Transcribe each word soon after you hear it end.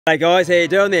Hey guys, how you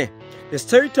doing there? There's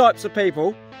two types of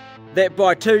people that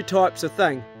buy two types of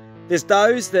thing. There's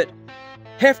those that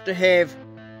have to have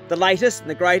the latest and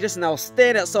the greatest, and they'll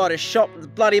stand outside a shop in the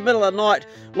bloody middle of the night,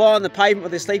 lie on the pavement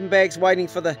with their sleeping bags waiting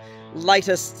for the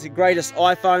latest, greatest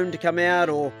iPhone to come out,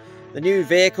 or the new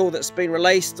vehicle that's been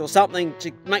released or something,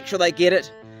 to make sure they get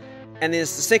it. And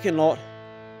there's the second lot,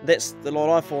 that's the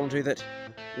lot I fall into, that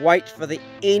wait for the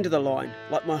end of the line,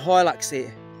 like my Hilux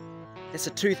there. It's a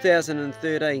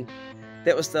 2013.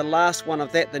 That was the last one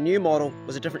of that. The new model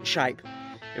was a different shape,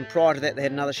 and prior to that they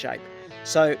had another shape.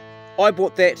 So I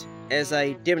bought that as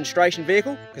a demonstration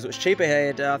vehicle because it was cheaper.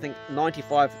 It had I think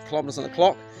 95 kilometers on the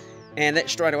clock, and that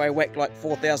straight away whacked like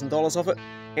 $4,000 off it.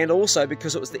 And also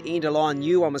because it was the end of line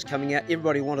new one was coming out,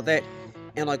 everybody wanted that,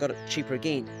 and I got it cheaper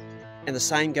again. And the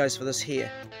same goes for this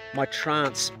here, my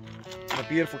Trance, my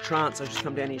beautiful Trance. I'll just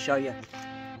come down here and show you.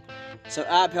 So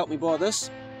Arb helped me buy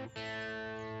this.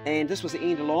 And this was the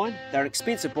end of line. They're an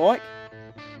expensive bike,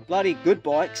 bloody good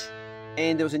bikes,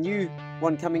 and there was a new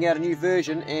one coming out, a new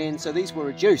version, and so these were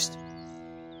reduced.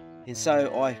 And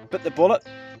so I bit the bullet.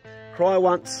 Cry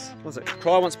once, what was it?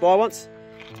 Cry once, buy once.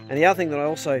 And the other thing that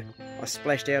I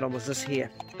splashed out on was this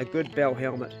here, a good bell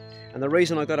helmet. And the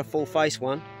reason I got a full face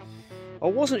one, I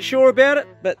wasn't sure about it,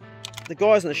 but the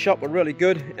guys in the shop were really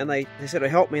good, and they said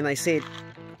it'd help me, and they said,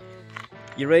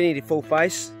 you really need a full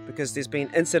face because there's been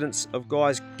incidents of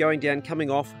guys going down,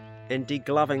 coming off and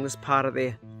degloving this part of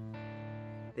their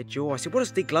jaw. I said, what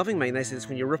does degloving mean? They said it's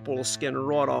when you rip all the skin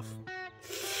right off.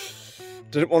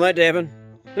 Didn't want that to happen.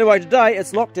 Anyway, today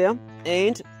it's lockdown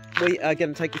and we are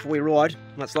going to take you for a wee ride.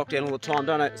 Well, it's lockdown all the time,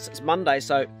 don't it? It's Monday,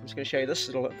 so I'm just going to show you this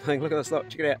little thing. Look at this, look,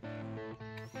 check it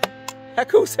out. How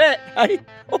cool's that, hey?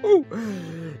 Oh,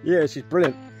 yeah, she's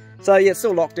brilliant. So yeah, it's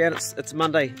still lockdown. It's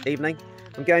Monday evening.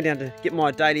 I'm going down to get my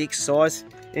daily exercise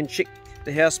and check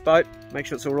the houseboat, make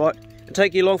sure it's all right, and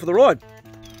take you along for the ride.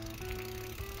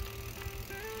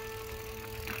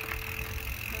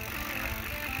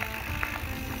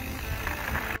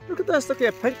 Look at this, look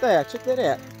how pink they are, check that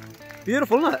out.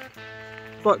 Beautiful, isn't it?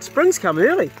 It's like spring's come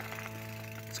early.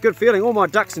 It's a good feeling. All my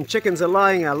ducks and chickens are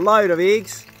laying a load of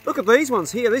eggs. Look at these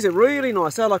ones here, these are really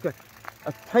nice. They're like a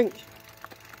pink.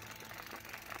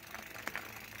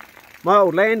 My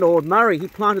old landlord, Murray, he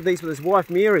planted these with his wife,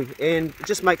 Mary, and it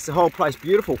just makes the whole place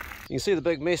beautiful. You can see the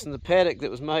big mess in the paddock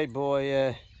that was made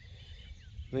by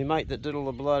my mate that did all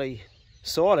the bloody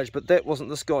silage, but that wasn't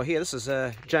this guy here. This is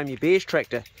Jamie Bear's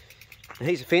tractor, and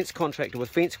he's a fence contractor with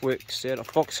Fence Works out of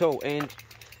Fox Hill, and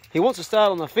he wants to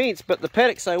start on the fence, but the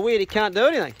paddock's so weird he can't do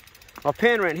anything. I'll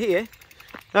pan around here.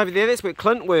 Over there, that's where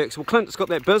Clint works. Well, Clint's got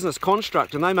that business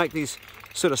Construct, and they make these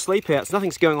sort of sleep outs.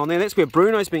 Nothing's going on there. That's where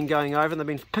Bruno's been going over, and they've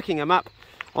been picking them up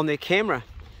on their camera,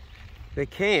 their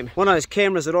cam. One of those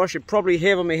cameras that I should probably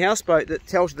have on my houseboat that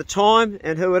tells you the time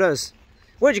and who it is.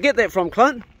 Where'd you get that from,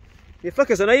 Clint? You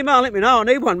flick us an email, let me know. I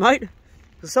need one, mate.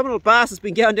 Because some little bastard's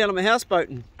been going down on my houseboat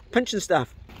and pinching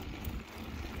stuff.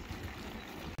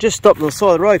 Just stopped on the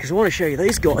side of the road because I want to show you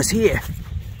these guys here.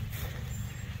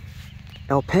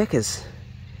 Alpacas.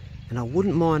 And I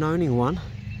wouldn't mind owning one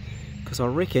because I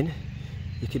reckon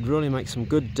you could really make some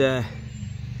good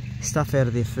stuff out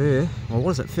of their fur. Or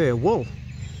what is it, fur? Wool.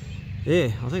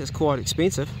 Yeah, I think it's quite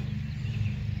expensive.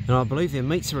 And I believe their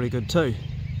meat's really good too.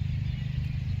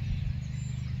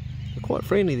 They're quite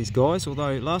friendly, these guys,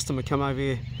 although last time I come over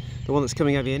here, the one that's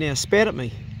coming over here now spat at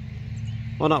me.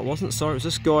 Oh no, it wasn't, sorry, it was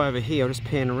this guy over here. I'll just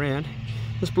pan around.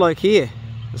 This bloke here,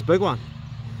 this big one,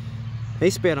 he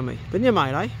spat at me. Didn't you,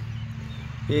 mate, eh?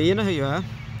 Yeah, you know who you are.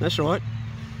 That's right.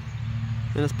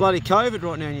 And it's bloody COVID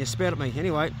right now and you spat at me.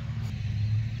 Anyway,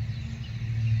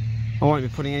 I won't be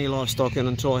putting any livestock in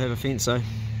until I have a fence, so.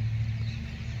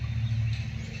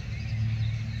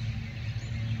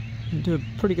 You do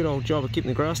a pretty good old job of keeping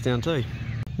the grass down too.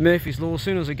 Murphy's Law, as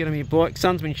soon as I get on my bike,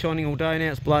 sun's been shining all day,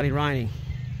 now it's bloody raining.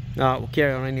 Oh, we'll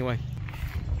carry on anyway.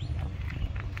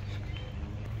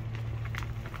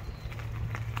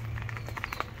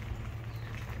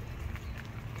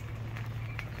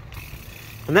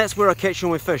 And that's where I catch all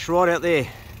my fish, right out there.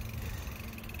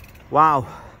 Wow.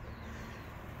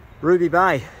 Ruby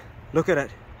Bay, look at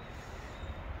it.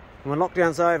 When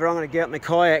lockdown's over, I'm going to get out in my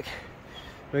kayak.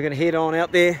 We're going to head on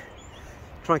out there,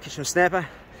 try and catch some snapper.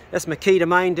 That's Makita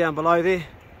Main down below there.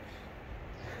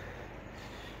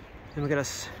 And we've got a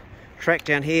track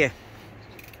down here.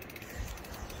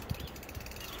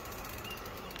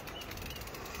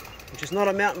 Which is not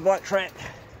a mountain bike track.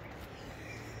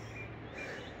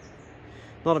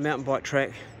 Not a mountain bike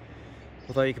track,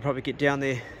 although you could probably get down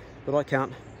there, but I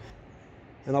can't.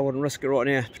 And I wouldn't risk it right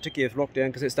now, particularly with lockdown,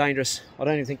 because it's dangerous. I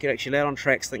don't even think you're actually allowed on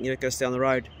tracks, I think you're just down the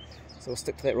road. So I'll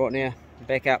stick to that right now.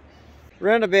 back up.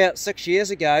 Around about 6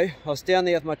 years ago, I was down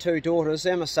there with my 2 daughters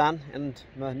and my son and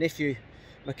my nephew,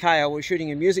 Mapua. We were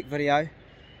shooting a music video,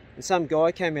 and some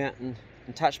guy came out and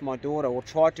touched my daughter, or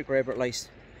tried to grab her at least.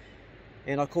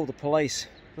 And I called the police.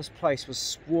 This place was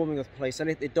swarming with police. They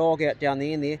let their dog out down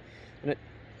the end there, and it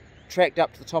tracked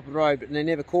up to the top of the road, but they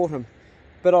never caught him.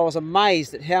 But I was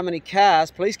amazed at how many cars,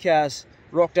 police cars,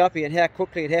 rocked up here and how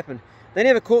quickly it happened. They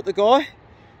never caught the guy.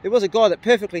 There was a guy that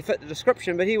perfectly fit the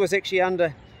description, but he was actually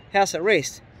under house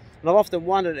arrest. And I've often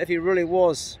wondered if he really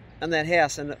was in that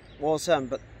house, and it was him,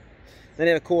 but they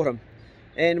never caught him.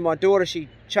 And my daughter, she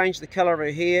changed the colour of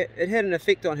her hair. It had an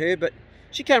effect on her, but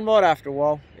she came right after a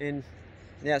while, and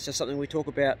now it's just something we talk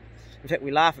about. In fact,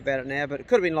 we laugh about it now, but it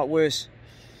could have been a lot worse.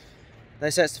 They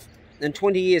say it's, in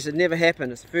 20 years it never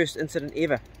happened. It's the first incident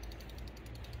ever.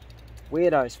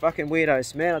 Weirdos, fucking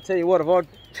weirdos. Man, I'll tell you what, if I'd...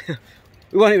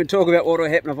 we won't even talk about what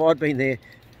would happen if I'd been there.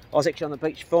 I was actually on the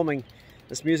beach filming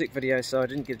this music video, so I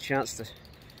didn't get a chance to...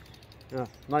 Oh,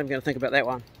 not even going to think about that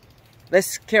one.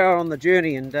 Let's carry on the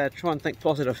journey and try and think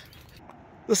positive.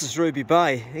 This is Ruby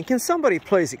Bay, and can somebody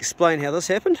please explain how this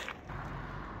happened?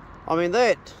 I mean,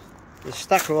 that is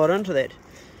stuck right into that.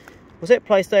 Was that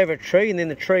placed over a tree and then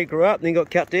the tree grew up and then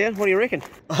got cut down? What do you reckon?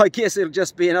 I guess it'll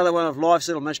just be another one of life's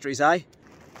little mysteries, eh?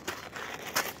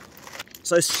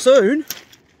 So soon,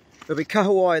 there'll be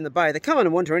kahawai in the bay. They come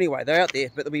in winter anyway, they're out there,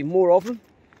 but there'll be more of them.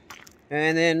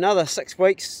 And then another 6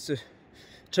 weeks to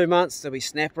 2 months, there'll be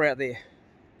snapper out there.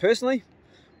 Personally,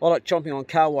 I like chomping on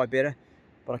kahawai better,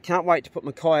 but I can't wait to put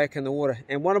my kayak in the water.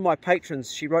 And one of my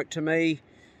patrons, she wrote to me,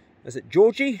 is it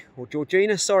Georgie or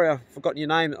Georgina? Sorry, I've forgotten your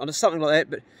name, or something like that,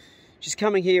 but she's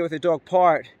coming here with her dog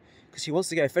Pirate because she wants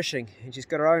to go fishing, and she's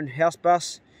got her own house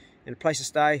bus and a place to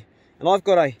stay. And I've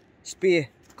got a spare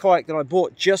kayak that I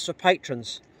bought just for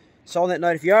patrons. So on that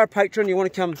note, if you are a patron, you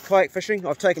want to come kayak fishing,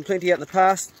 I've taken plenty out in the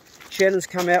past. Shannon's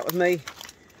come out with me,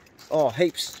 oh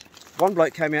heaps. One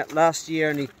bloke came out last year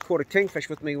and he caught a kingfish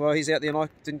with me while he's out there, and I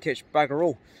didn't catch bugger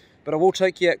all. But I will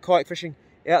take you out kayak fishing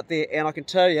out there, and I can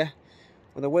tell you,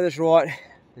 when the weather's right,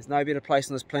 there's no better place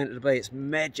on this planet to be. It's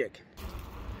magic.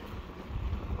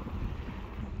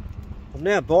 I'm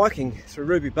now biking through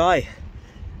Ruby Bay.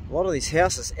 A lot of these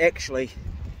houses actually,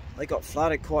 they got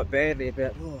flooded quite badly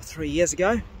about 3 years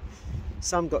ago.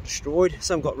 Some got destroyed,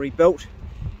 some got rebuilt,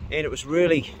 and it was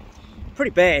really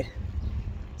pretty bad.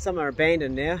 Some are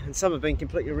abandoned now, and some have been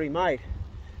completely remade.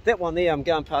 That one there I'm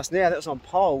going past now, that was on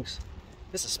poles.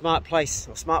 That's a smart place,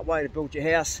 a smart way to build your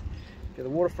house to the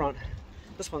waterfront.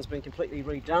 This one's been completely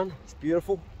redone. It's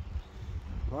beautiful.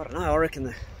 I don't know, I reckon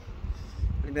the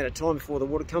only matter of time before the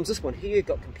water comes. This one here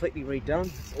got completely redone.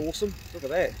 It's awesome. Look at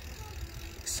that.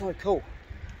 It's so cool.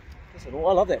 I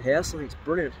love that house. I think it's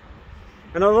brilliant.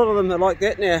 And a lot of them are like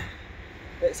that now.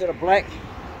 That sort of black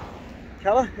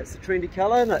colour. That's the trendy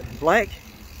colour, isn't it? Black.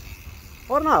 I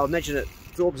don't know. I imagine it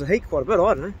absorbs the heat quite a bit.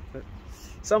 I don't know. But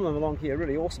some of them along here are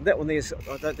really awesome. That one there's,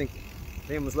 I don't think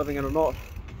anyone's living in or not.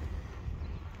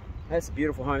 That's a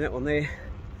beautiful home, that one there.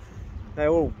 They're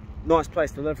all nice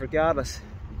place to live regardless.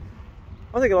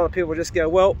 I think a lot of people just go,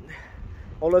 well,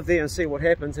 I'll live there and see what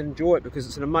happens and enjoy it because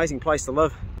it's an amazing place to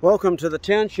live. Welcome to the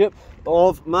township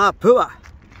of Mapua.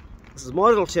 This is my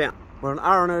little town. We're on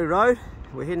Aranui Road.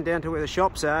 We're heading down to where the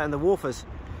shops are and the wharf is.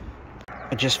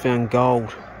 I just found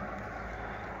gold.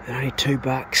 And only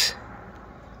 $2.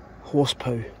 Horse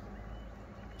poo.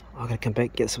 I've got to come back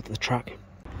and get this with the truck.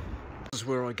 This is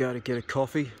where I go to get a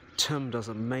coffee. Tim does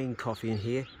a mean coffee in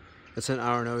here. It's in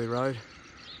Aranui Road.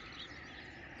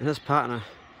 And his partner,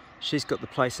 she's got the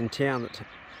place in town that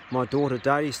my daughter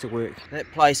Dayla used to work.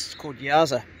 That place is called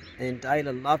Yaza, and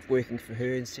Dayla loved working for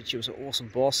her and said she was an awesome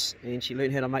boss, and she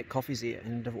learned how to make coffees there.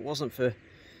 And if it wasn't for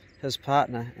his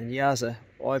partner and Yaza,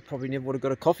 I probably never would have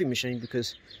got a coffee machine,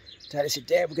 because Dayla said,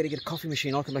 Dad, we're going to get a coffee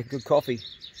machine, I can make a good coffee.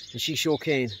 And she sure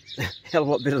can. Hell of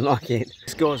a lot better than I can.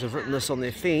 These guys have written this on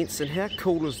their fence, and how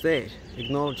cool is that?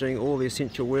 Acknowledging all the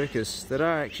essential workers that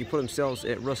are actually put themselves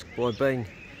at risk by being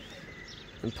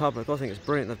in public. I think it's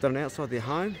brilliant. They've done it outside their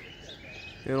home,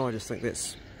 and I just think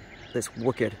that's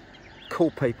wicked.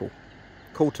 Cool people.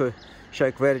 Cool to show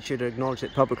gratitude and acknowledge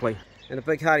that publicly. And a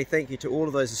big hearty thank you to all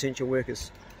of those essential workers.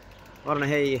 I don't know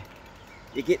how you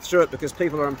get through it, because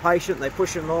people are impatient, they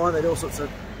push in line, they do all sorts of,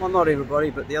 well, not everybody,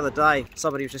 but the other day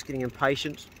somebody was just getting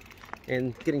impatient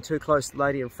and getting too close to the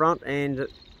lady in front, and it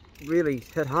really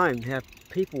hit home how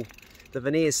people, the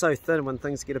veneer is so thin when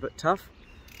things get a bit tough.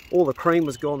 All the cream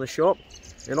was gone in the shop,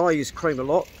 and I use cream a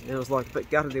lot, and it was like a bit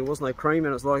gutted there was no cream,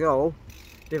 and it's like, oh well,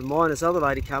 never mind. This other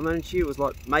lady come in and she was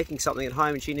like making something at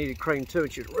home and she needed cream too,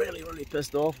 and she was really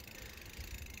pissed off.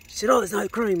 She said, oh, there's no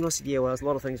cream. And I said, yeah, well, there's a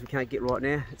lot of things we can't get right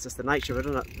now. It's just the nature of it,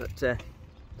 isn't it? But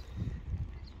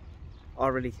I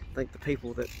really think the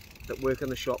people that work in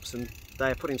the shops, and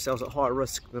they put themselves at higher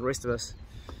risk than the rest of us,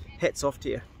 hats off to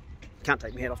you. Can't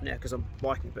take my hat off now because I'm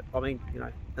biking, but I mean, you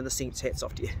know, in the sense, hats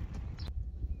off to you.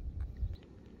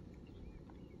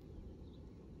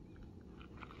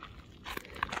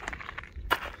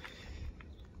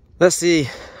 That's the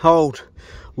old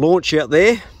launch out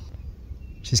there,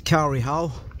 which is Kauri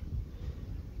Hull.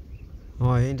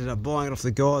 I ended up buying it off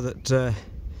the guy that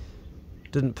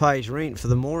didn't pay his rent for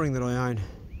the mooring that I own.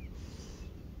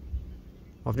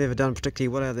 I've never done particularly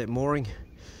well out of that mooring.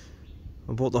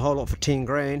 I bought the whole lot for 10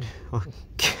 grand. I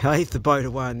gave the boat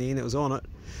away in the end that was on it.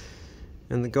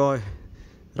 And the guy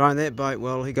that owned that boat,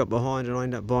 well, he got behind and I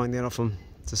ended up buying that off him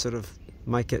to sort of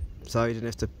make it so he didn't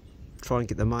have to try and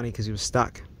get the money because he was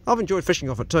stuck. I've enjoyed fishing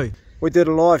off it too. We did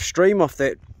a live stream off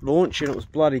that launch and it was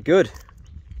bloody good.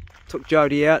 Took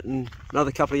Jody out and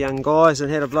another couple of young guys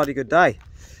and had a bloody good day.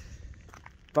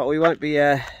 But we won't be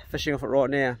fishing off it right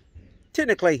now.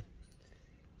 Technically,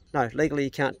 no, legally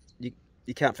you can't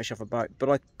fish off a boat, but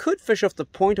I could fish off the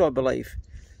point, I believe,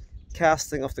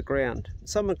 casting off the ground.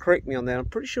 Someone correct me on that. I'm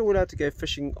pretty sure we're allowed to go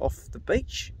fishing off the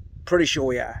beach. Pretty sure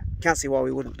we are. Can't see why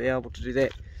we wouldn't be able to do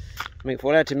that. I mean, if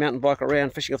we're allowed to mountain bike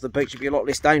around, fishing off the beach would be a lot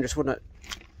less dangerous, wouldn't it?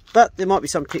 But there might be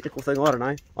some technical thing, I don't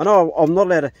know. I know I'm not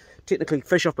allowed to technically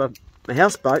fish off a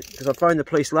houseboat because I phoned the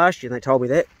police last year and they told me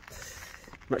that,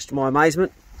 much to my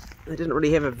amazement. They didn't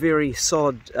really have a very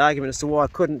solid argument as to why I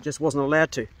couldn't, just wasn't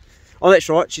allowed to. Oh, that's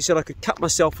right, she said I could cut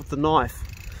myself with the knife.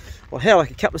 Well, how I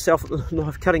could cut myself with the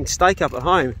knife cutting steak up at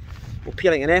home or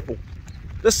peeling an apple.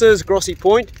 This is Grossie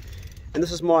Point, and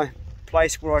this is my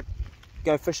place where I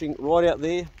go fishing right out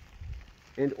there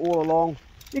and all along.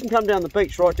 You can come down the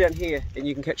beach right down here and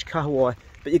you can catch kahawai,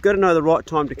 but you've got to know the right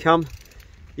time to come.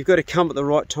 You've got to come at the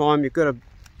right time. You've got to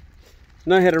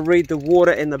know how to read the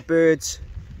water and the birds.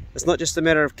 It's not just a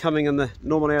matter of coming in the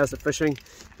normal hours of fishing.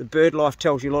 The bird life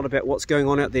tells you a lot about what's going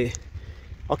on out there.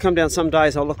 I'll come down some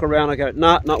days, I'll look around, I go,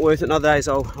 nah, not worth it. And other days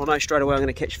I'll know straight away I'm going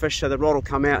to catch fish, so the rod will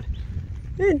come out.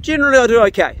 And generally I do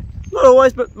okay. Not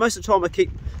always, but most of the time I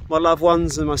keep my loved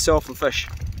ones and myself and fish.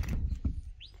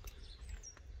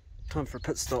 Time for a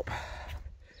pit stop.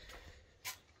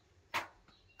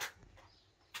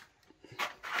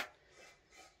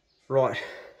 Right.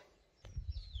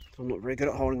 I'm not very good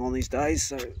at holding on these days,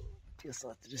 so I guess I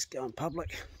have to just go in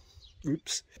public.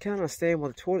 Oops. Can't understand why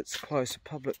the toilet's closed for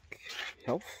public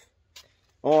health.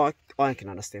 Oh, I can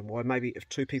understand why. Maybe if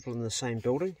two people in the same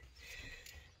building.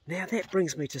 Now that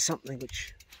brings me to something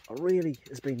which really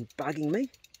has been bugging me.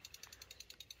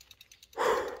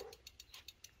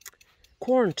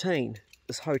 Quarantine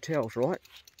is hotels, right?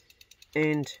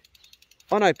 And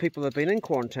I know people that have been in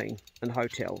quarantine in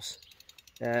hotels.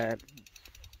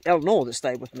 Eleanor that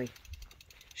stayed with me,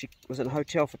 she was in a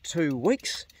hotel for 2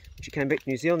 weeks. She came back to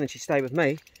New Zealand and she stayed with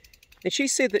me, and she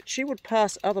said that she would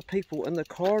pass other people in the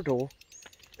corridor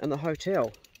in the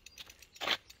hotel.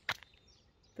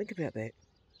 Think about that.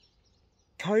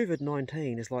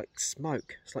 COVID-19 is like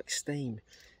smoke, it's like steam.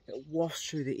 It wafts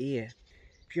through the air.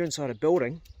 If you're inside a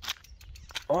building,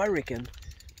 I reckon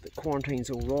that quarantine's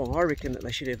all wrong. I reckon that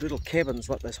they should have little cabins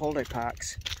like those holiday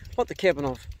parks, like the cabin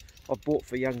I've bought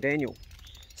for young Daniel.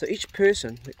 So each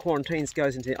person that quarantines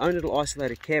goes into their own little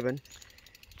isolated cabin,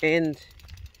 and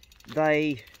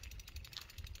they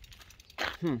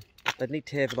need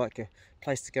to have like a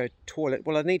place to go toilet.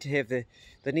 Well, they need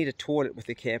a toilet with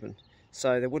their cabin,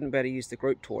 so they wouldn't be able to use the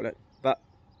group toilet. But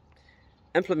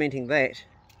implementing that,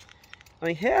 I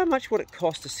mean, how much would it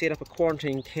cost to set up a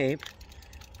quarantine camp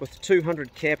with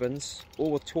 200 cabins, all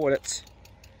with toilets,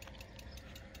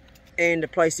 and a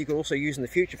place you could also use in the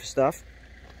future for stuff?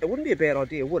 It wouldn't be a bad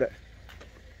idea, would it?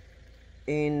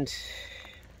 And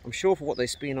I'm sure for what they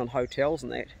spend on hotels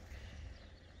and that,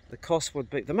 the cost would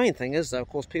be... The main thing is, though, of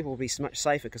course, people will be much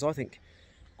safer, because I think...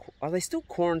 Are they still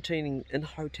quarantining in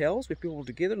hotels with people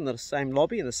together in the same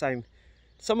lobby and the same...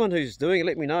 Someone who's doing it,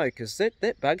 let me know, because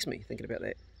that bugs me, thinking about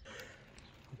that.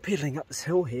 I'm pedalling up this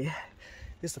hill here.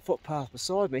 There's the footpath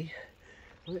beside me.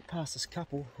 I went past this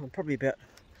couple. I'm probably about...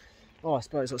 Oh, I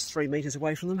suppose I was 3 metres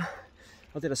away from them.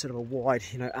 I did a sort of a wide,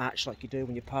 arch like you do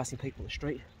when you're passing people in the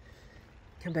street.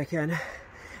 Come back in,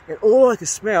 and all I could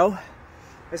smell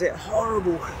is that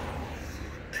horrible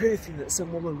perfume that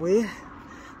some women wear.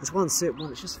 There's one certain one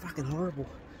that's just fucking horrible.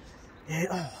 And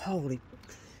oh, holy,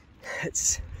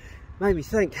 it's made me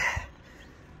think,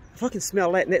 if I can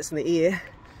smell that and that's in the air,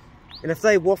 and if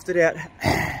they wafted out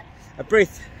a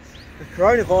breath of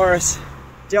coronavirus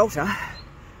Delta,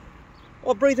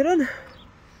 I'll breathe it in.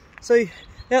 So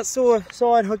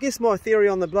outside, I guess my theory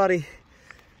on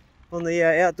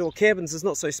the outdoor cabins is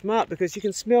not so smart, because you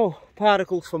can smell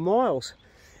particles for miles.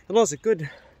 The lies are good,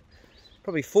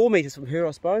 probably 4 metres from here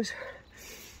I suppose.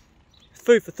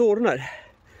 Food for thought, isn't it?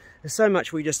 There's so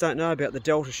much we just don't know about the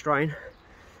Delta strain.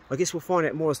 I guess we'll find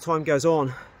out more as time goes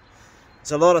on.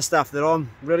 There's a lot of stuff that I'm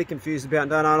really confused about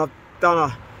and don't know, and I've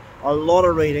done a lot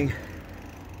of reading.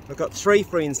 I've got 3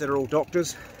 friends that are all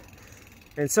doctors,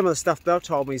 and some of the stuff they've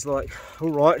told me is like,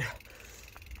 alright,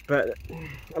 but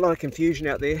a lot of confusion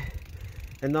out there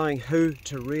and knowing who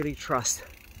to really trust,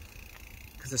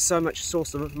 because there's so much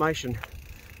source of information.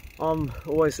 I'm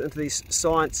always into these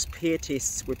science peer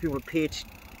tests where people peer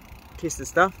test the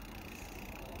stuff,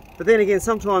 but then again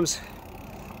sometimes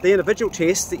the individual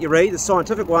tests that you read, the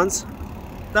scientific ones,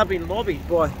 they've been lobbied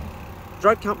by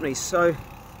drug companies. So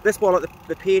that's why I like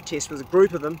the peer test, was a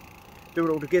group of them do it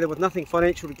all together with nothing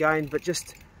financial to gain, but just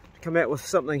to come out with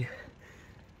something.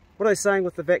 What are they saying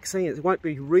with the vaccine? It won't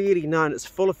be really known its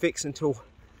full effects until,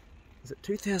 is it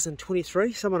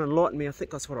 2023? Someone enlightened me, I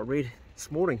think that's what I read this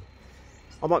morning.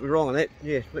 I might be wrong on that,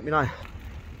 yeah, let me know.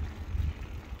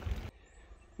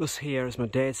 This here is my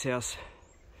dad's house,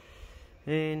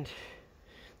 and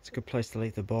it's a good place to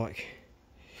leave the bike,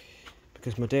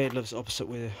 because my dad lives opposite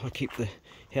where I keep the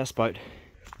houseboat,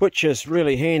 which is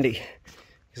really handy,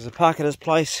 because I park at his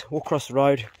place, walk across the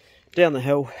road, down the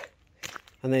hill,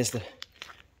 and there's the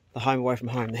home away from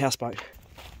home, the houseboat.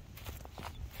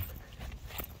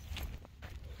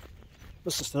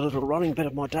 This is the little running bit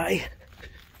of my day.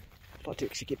 I'd like to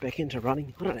actually get back into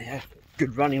running. I don't know how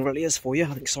good running really is for you.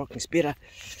 I think cycling's better.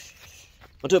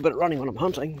 I do a bit of running when I'm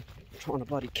hunting, trying to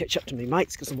bloody catch up to me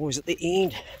mates, because I'm always at the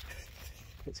end.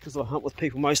 It's because I hunt with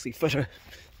people mostly fitter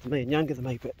than me and younger than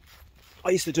me, but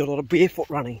I used to do a lot of barefoot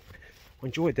running. I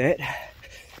enjoyed that.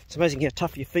 It's amazing how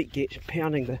tough your feet get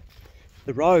pounding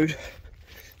the road.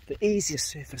 The easiest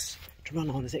surface to run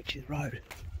on is actually the road.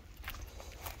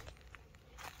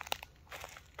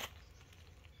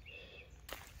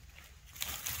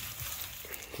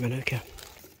 Manuka.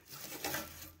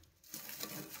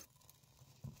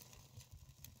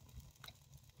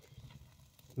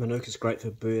 Manuka's great for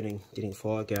burning, getting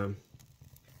fire going.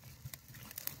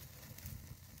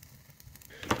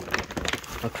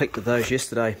 I collected those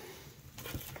yesterday.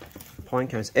 Pine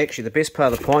cones. Actually, the best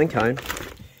part of the pine cone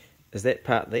is that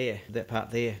part there. That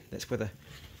part there. That's where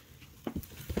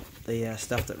the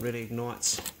stuff that really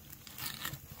ignites.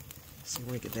 See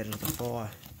when we get that into the fire.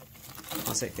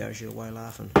 Once that goes, you're away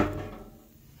laughing.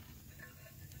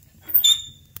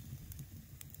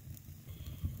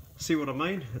 See what I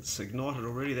mean? It's ignited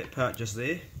already, that part just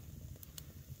there.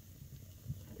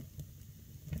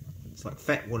 It's like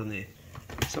fat wood in there.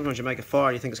 Sometimes you make a fire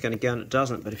and you think it's going to go and it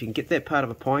doesn't, but if you can get that part of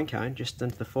a pine cone just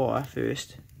into the fire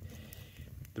first,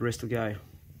 the rest will go.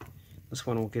 This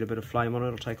one will get a bit of flame on it,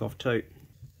 it'll take off too.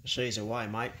 She's away,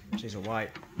 mate. She's away.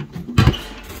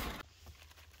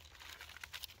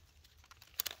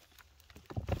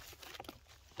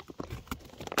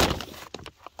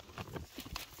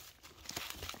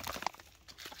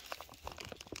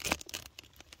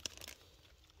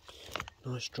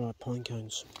 Nice dry pine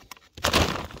cones.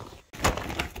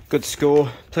 Good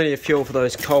score, plenty of fuel for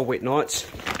those cold wet nights.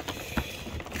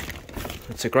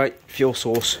 It's a great fuel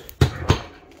source.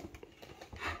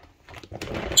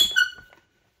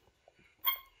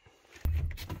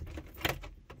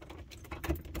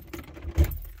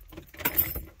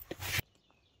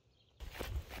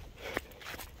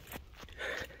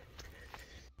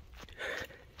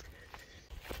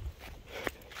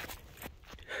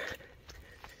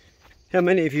 How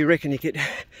many of you reckon you get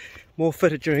more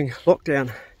fitter during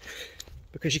lockdown?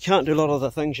 Because you can't do a lot of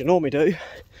the things you normally do.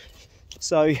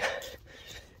 So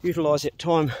utilise that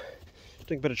time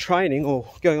doing a bit of training or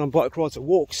going on bike rides or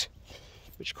walks,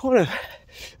 which kind of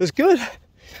is good.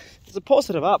 There's a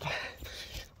positive up.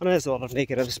 I know there's a lot of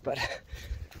negatives, but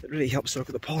it really helps to look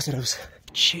at the positives.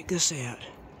 Check this out.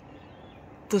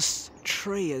 This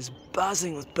tree is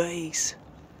buzzing with bees.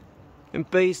 And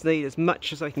bees need as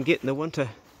much as they can get in the winter,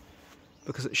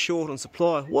 because it's short on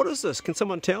supply. What is this? Can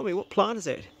someone tell me? What plant is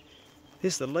that?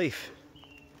 There's the leaf.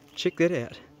 Check that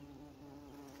out.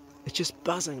 It's just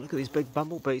buzzing. Look at these big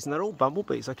bumblebees, and they're all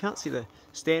bumblebees. I can't see the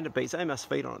standard bees. They must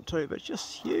feed on it too, but it's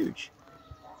just huge.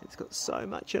 It's got so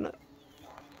much in it.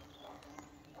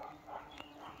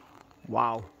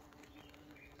 Wow.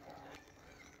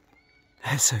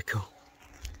 That's so cool.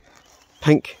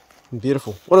 Pink and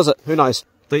beautiful. What is it? Who knows?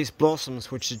 These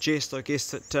blossoms would suggest, I guess,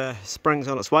 that spring's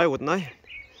on its way, wouldn't they?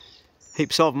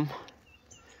 Heaps of them.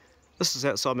 This is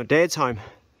outside my dad's home.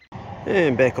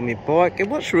 And back on my bike. And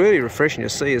what's really refreshing to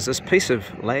see is this piece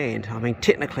of land. I mean,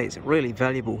 technically it's really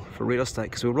valuable for real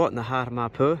estate because we're right in the heart of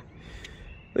Mapua.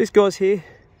 These guys here,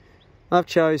 they've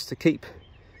chose to keep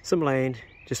some land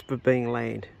just for being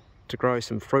land. to grow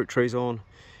some fruit trees on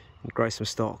and grow some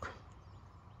stock.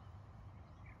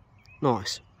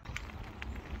 Nice.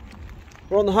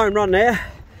 We're on the home run now,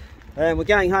 and we're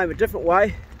going home a different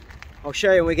way. I'll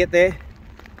show you when we get there.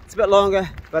 It's a bit longer,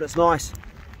 but it's nice.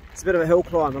 It's a bit of a hill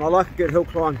climb, and I like a good hill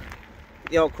climb.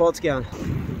 Get the old quads going.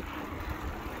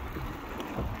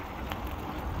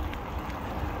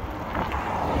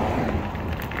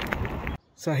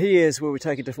 So here's where we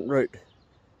take a different route.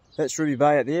 That's Ruby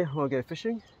Bay out there, I'll go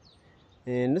fishing.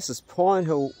 And this is Pine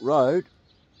Hill Road,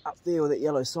 up there where that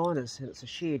yellow sign is, and it's a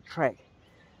shared track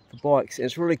for bikes, and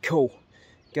it's really cool.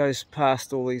 It goes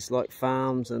past all these like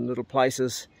farms and little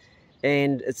places,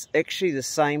 and it's actually the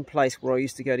same place where I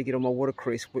used to go to get on my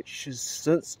watercress, which has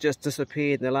since just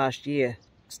disappeared in the last year.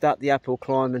 Start the uphill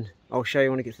climb, and I'll show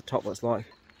you when I get to the top what it's like.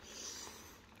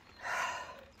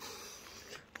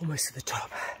 Almost to the top.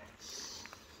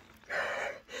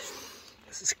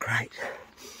 This is great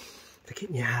for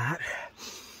getting your heart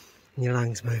and your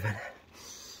lungs moving.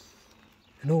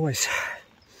 And always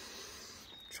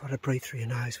try to breathe through your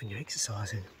nose when you're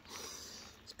exercising.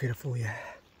 It's better for you.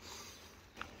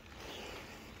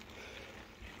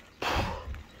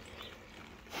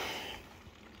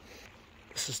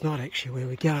 This is not actually where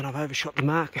we're going. I've overshot the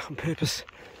mark on purpose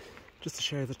just to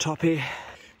show you the top here.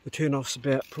 The turn-off's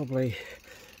about probably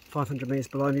 500 metres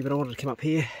below me, but I wanted to come up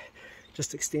here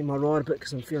just to extend my ride a bit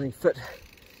because I'm feeling fit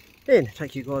and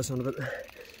take you guys on a bit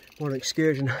more of an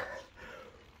excursion.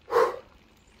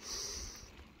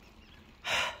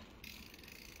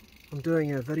 I'm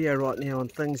doing a video right now on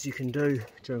things you can do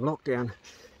during lockdown,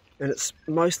 and it's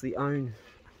mostly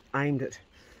aimed at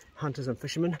hunters and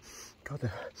fishermen. God,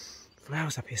 the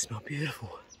flowers up here smell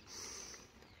beautiful.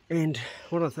 And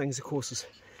one of the things, of course, is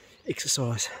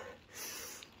exercise,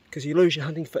 because you lose your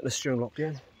hunting fitness during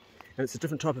lockdown, and it's a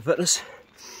different type of fitness.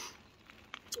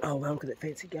 Oh well, look at that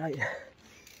fancy gate.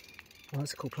 Well,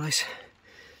 that's a cool place.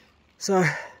 So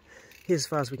here's as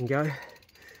far as we can go.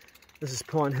 This is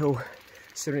Pine Hill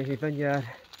Serenity Vineyard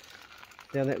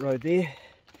down that road there,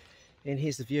 and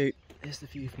here's the view. There's the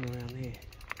view from around there.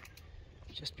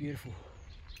 Just beautiful.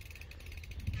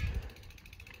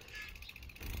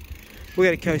 We're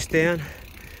going to coast down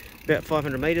about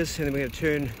 500 metres, and then we're going to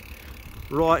turn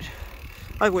right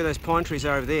over where those pine trees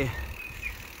are over there.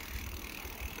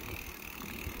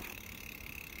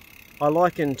 I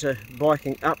liken to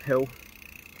biking uphill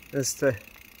as to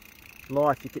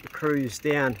life. You get to cruise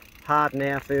down hard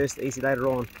now first, easy later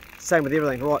on. Same with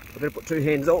everything. Right, I better put two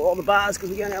hands on the bars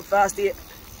because we're going out fast here.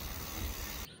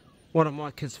 One of my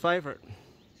kids' favourite,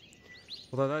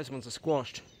 although those ones are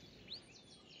squashed,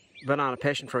 banana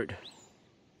passion fruit.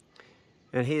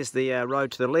 And here's the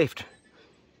road to the left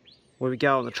where we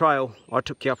go on the trail. I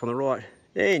took you up on the right,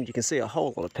 and you can see a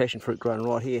whole lot of passion fruit growing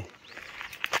right here.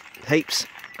 Heaps.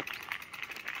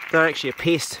 They're actually a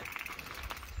pest.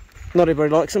 Not everybody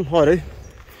likes them, I do.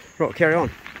 Right, carry on.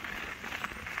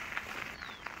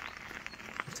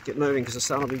 Have to get moving because the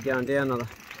sun will be going down another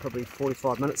probably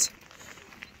 45 minutes.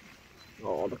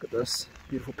 Oh, look at this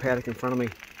beautiful paddock in front of me.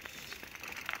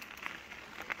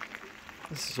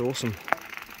 This is awesome.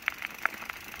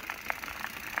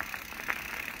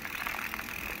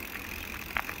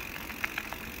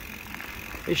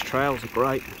 These trails are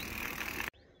great.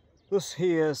 This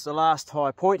here is the last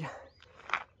high point.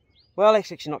 Well, that's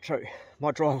actually not true.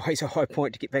 My driveway's a high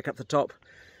point to get back up the top.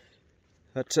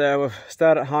 But we've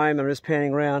started at home and we're just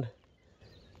panning around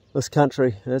this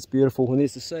country, and it's beautiful. And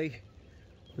there's the sea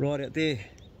right out there.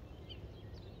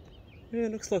 Yeah,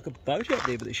 it looks like a boat out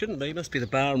there, but there shouldn't be. It must be the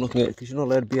bar I'm looking at, because you're not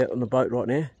allowed to be out on the boat right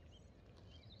now.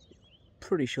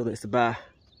 Pretty sure that's the bar.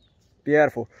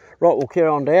 Beautiful. Right, we'll carry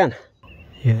on down.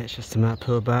 Yeah, that's just the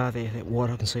Mapua bar there, that white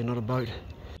I can see, not a boat.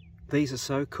 These are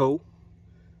so cool.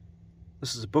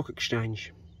 This is a book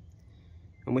exchange.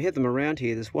 And we have them around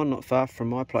here. There's one not far from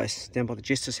my place, down by the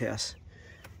Jester's house.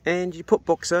 And you put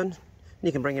books in, and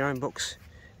you can bring your own books,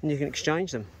 and you can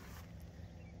exchange them.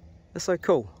 That's so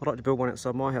cool. I'd like to build one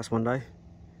outside my house one day.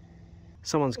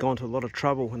 Someone's gone to a lot of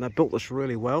trouble, and they built this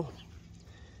really well.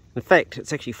 In fact,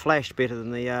 it's actually flashed better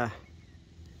than the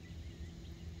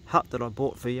hut that I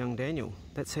bought for young Daniel.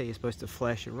 That's how you're supposed to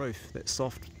flash a roof. That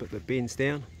soft bit that bends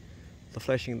down, the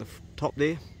flashing in the top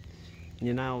there, and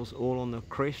your nails all on the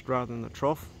crest rather than the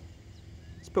trough.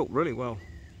 It's built really well.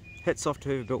 Hats off to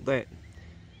whoever built that.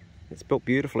 It's built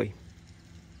beautifully.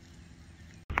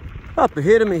 Up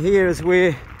ahead of me here is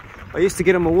where I used to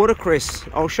get on my watercress.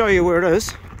 I'll show you where it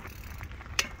is.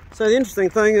 So the interesting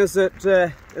thing is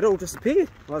that it all disappeared.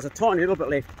 Well, there's a tiny little bit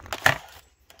left.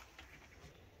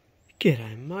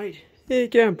 G'day, mate. How you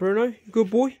going, Bruno? You good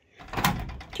boy?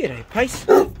 G'day, Pace.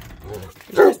 You're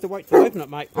supposed to wait to open it,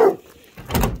 mate.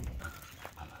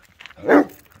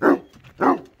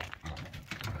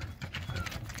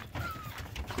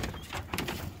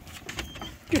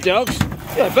 Good dogs.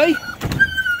 Yeah, B.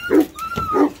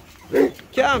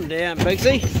 Calm down,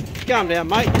 Bigsy. Calm down,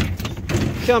 mate.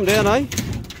 Calm down, eh?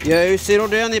 You settle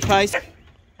down there, Pace.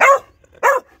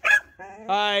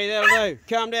 Hey, that'll do.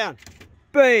 Calm down.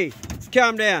 B,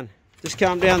 calm down. Just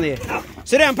calm down there.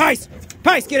 Sit down, Pace.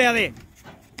 Pace, get out of there.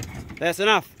 That's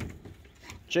enough.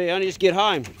 Gee, only just get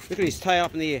home. Look at his tail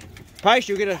up in the air. Pace,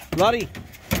 you'll get a bloody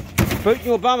boot in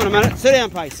your bum in a minute. Sit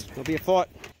down, Pace. There'll be a fight.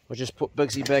 I'll just put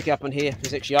Bigsy back up in here.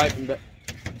 It's actually open, but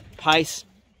Pace,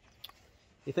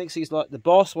 he thinks he's like the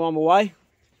boss while I'm away.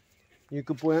 You're a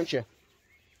good boy, aren't you?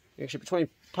 Actually, between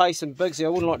Pace and Bigsy, I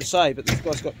wouldn't like to say, but this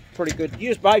guy's got pretty good. You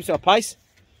just behave yourself, Pace.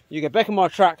 You go back in my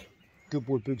truck. Good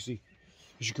boy, Bigsy.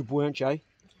 You're a good boy, aren't you?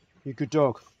 You're a good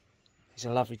dog. He's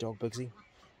a lovely dog, Bigsy.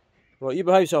 Right, you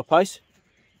behave yourself, Pace.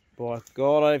 By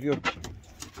God, I have your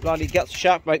bloody guts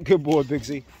sharp, mate. Good boy,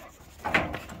 Bigsy.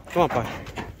 Come on, Poe.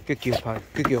 Good girl, Poe.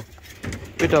 Good girl.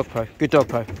 Good dog, Poe. Good dog,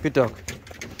 Poe. Good dog.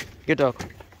 Good dog.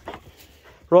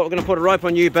 Right, we're going to put a rope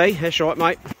on you, B. That's right,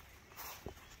 mate.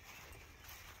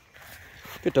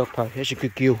 Good dog, Poe. That's a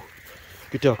good girl.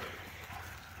 Good dog.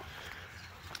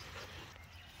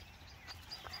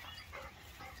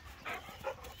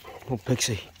 Oh,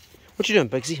 Bigsy. What you doing,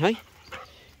 Bigsy, hey?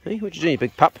 Hey, what you doing, you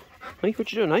big pup? Hey,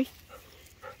 what you doing, hey?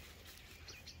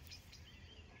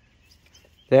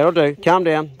 That'll do. Calm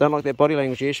down. Don't like that body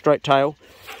language here. Straight tail.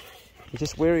 You're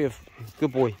just wary of...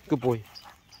 Good boy. Good boy.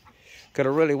 Got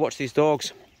to really watch these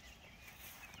dogs.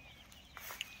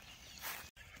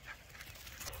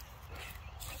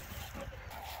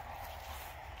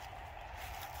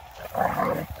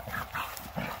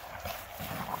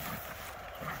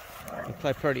 They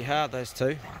play pretty hard, those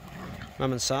two.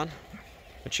 Mum and son.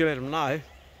 But she let him know.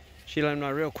 She let him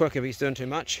know real quick if he's doing too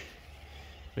much.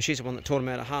 And she's the one that taught him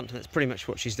how to hunt, and that's pretty much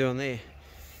what she's doing there.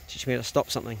 Teaching me how to stop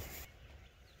something.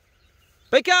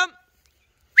 B, come!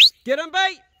 Get him, B!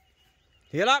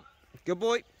 Heel up. Good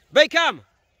boy. B, come!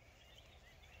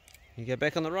 You go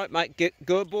back on the rope, mate.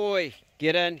 Good boy.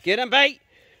 Get in. Get him, B!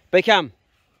 B, come.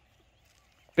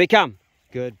 B, come.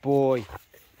 Good boy.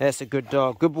 That's a good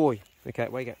dog. Good boy. Okay,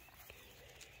 where you go?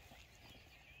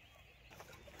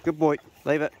 Good boy.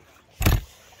 Leave it.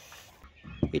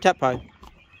 Eat up, Poe.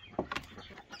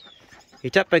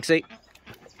 Eat up, Bigsy.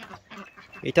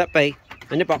 Eat up, B.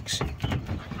 In the box.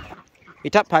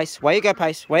 Eat up, Pace. Where you go,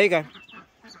 Pace? Where you go?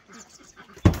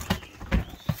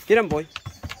 Get in, boy.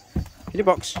 In the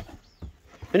box.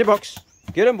 In the box.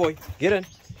 Get in, boy. Get in.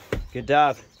 Good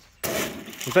dog.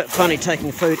 A bit funny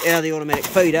taking food out of the automatic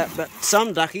feeder, but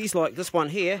some duckies, like this one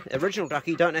here, original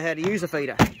ducky, don't know how to use a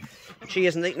feeder. She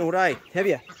hasn't eaten all day, have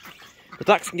you? The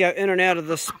ducks can go in and out of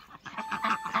this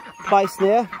place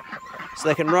now, so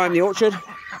they can roam the orchard.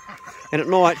 And at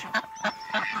night,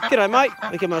 g'day mate,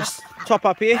 we give them a top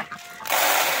up here.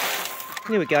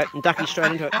 There we go, and ducky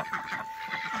straight into it.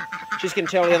 She's going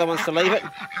to tell the other ones to leave it,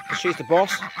 because she's the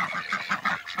boss.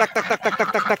 Duck, duck, duck, duck,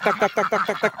 duck, duck, duck, duck, duck, duck, duck,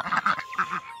 duck, duck.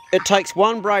 It takes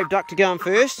one brave duck to go in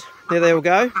first. There they all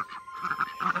go.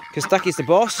 Because Ducky's the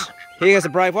boss. Here goes a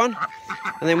brave one.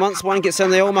 And then once one gets in,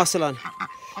 they all muscle in.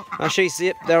 Oh,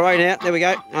 yep, they're right out. There we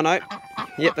go. I know.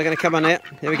 Yep, they're going to come in out.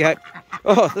 There we go.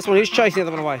 Oh, this one is chasing the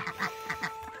other one away.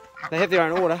 They have their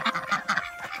own order.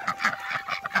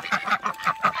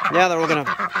 Now they're all going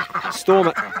to storm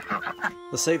it.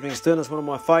 This evening's dinner is one of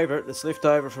my favourite. It's left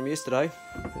over from yesterday.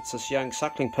 It's this young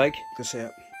suckling pig. Check this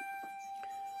out.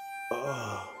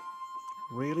 Oh,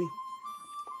 really?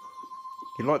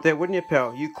 You'd like that, wouldn't you,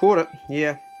 pal? You caught it.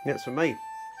 Yeah, that's for me.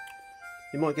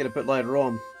 You might get a bit later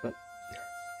on, but...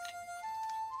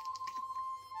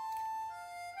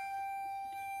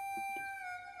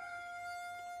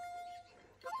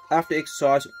 After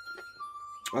exercise,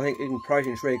 I think eating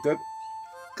protein is really good.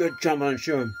 Good jumping and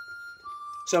chewing.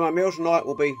 So my meal tonight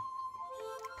will be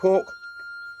pork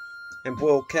and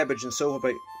boiled cabbage and silver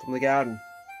beet from the garden.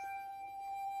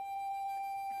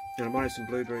 And I might have some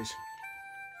blueberries.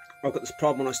 I've got this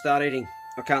problem when I start eating.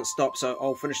 I can't stop, so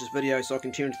I'll finish this video so I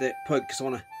can tune to that pig because I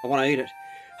want to eat it.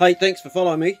 Hey, thanks for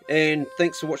following me and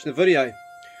thanks for watching the video.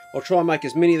 I'll try and make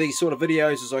as many of these sort of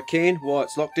videos as I can while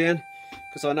it's locked down,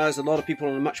 because I know there's a lot of people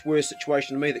in a much worse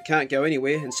situation than me that can't go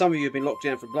anywhere, and some of you have been locked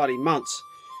down for bloody months.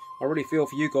 I really feel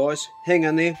for you guys. Hang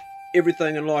in there.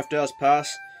 Everything in life does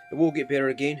pass. It will get better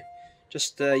again.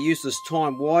 Just use this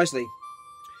time wisely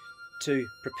to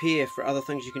prepare for other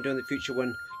things you can do in the future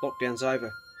when lockdown's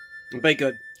over. And be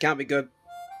good. Can't be good.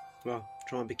 Well,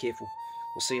 try and be careful.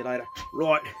 We'll see you later.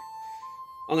 Right.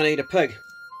 I'm going to eat a pig.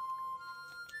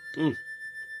 Did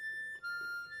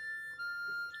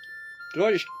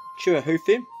I just chew a hoof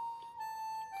then?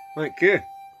 Thank you.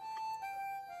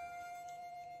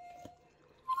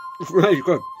 It's really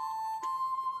good.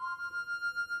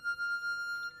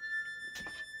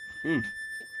 Mm.